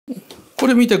こ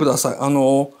れ見てください。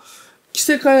着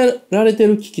せ替えられて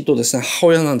るキキとですね、母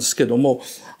親なんですけども、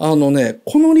こ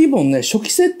のリボンね、初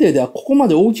期設定ではここま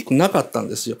で大きくなかったん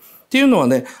ですよ。っていうのは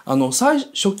ね、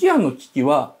初期案のキキ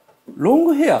はロン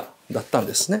グヘアだったん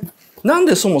ですね。なん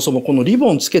でそもそもこのリ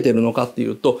ボンつけてるのかってい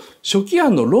うと、初期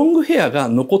案のロングヘアが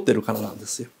残ってるからなんで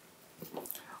すよ。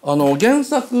原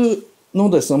作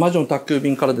のですね、魔女の宅急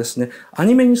便からですね、ア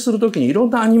ニメにするときにいろん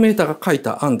なアニメーターが書い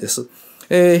た案です。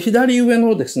左上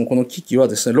のですね、このキキは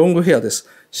ですね、ロングヘアです。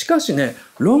しかしね、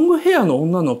ロングヘアの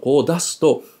女の子を出す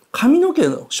と、髪の毛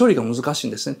の処理が難しい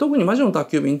んですね。特に魔女の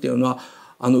宅急便っていうのは、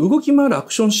動き回るア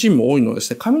クションシーンも多いのでで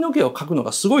すね、髪の毛を描くの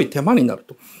がすごい手間になる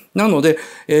と。なので、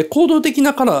行動的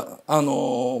なキ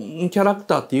ャラク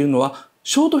ターっていうのは、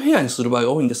ショートヘアにする場合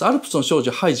が多いんです。アルプスの少女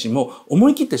ハイジも思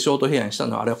い切ってショートヘアにした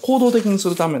のは、あれは行動的にす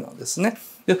るためなんですね。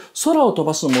で、空を飛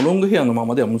ばすのもロングヘアのま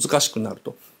までは難しくなる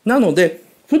と。なので、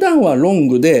普段はロン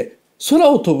グで、空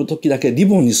を飛ぶ時だけリ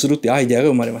ボンにするっていうアイデアが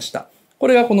生まれました。こ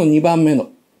れがこの2番目の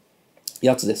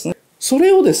やつですね。そ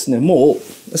れをですね、も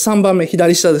う3番目、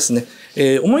左下ですね、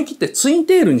思い切ってツイン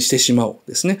テールにしてしまおう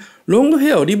ですね。ロング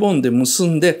ヘアをリボンで結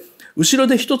んで、後ろ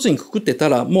で一つにくくってた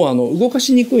ら、もう動か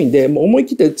しにくいんで、もう思い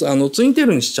切ってツインテー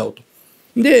ルにしちゃおうと。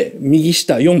で、右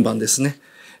下4番ですね。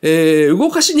動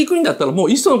かしにくいんだったらも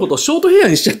ういっそのことをショートヘア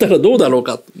にしちゃったらどうだろう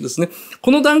かですね。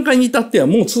この段階に至っては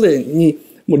もうすでに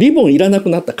もうリボンいらなく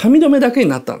なった髪留めだけに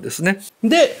なったんですね。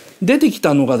で、出てき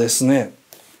たのがですね、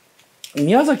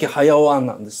宮崎駿案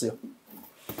なんですよ。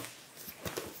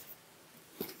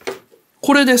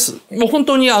これです。もう本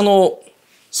当に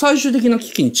最終的な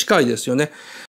危機に近いですよね。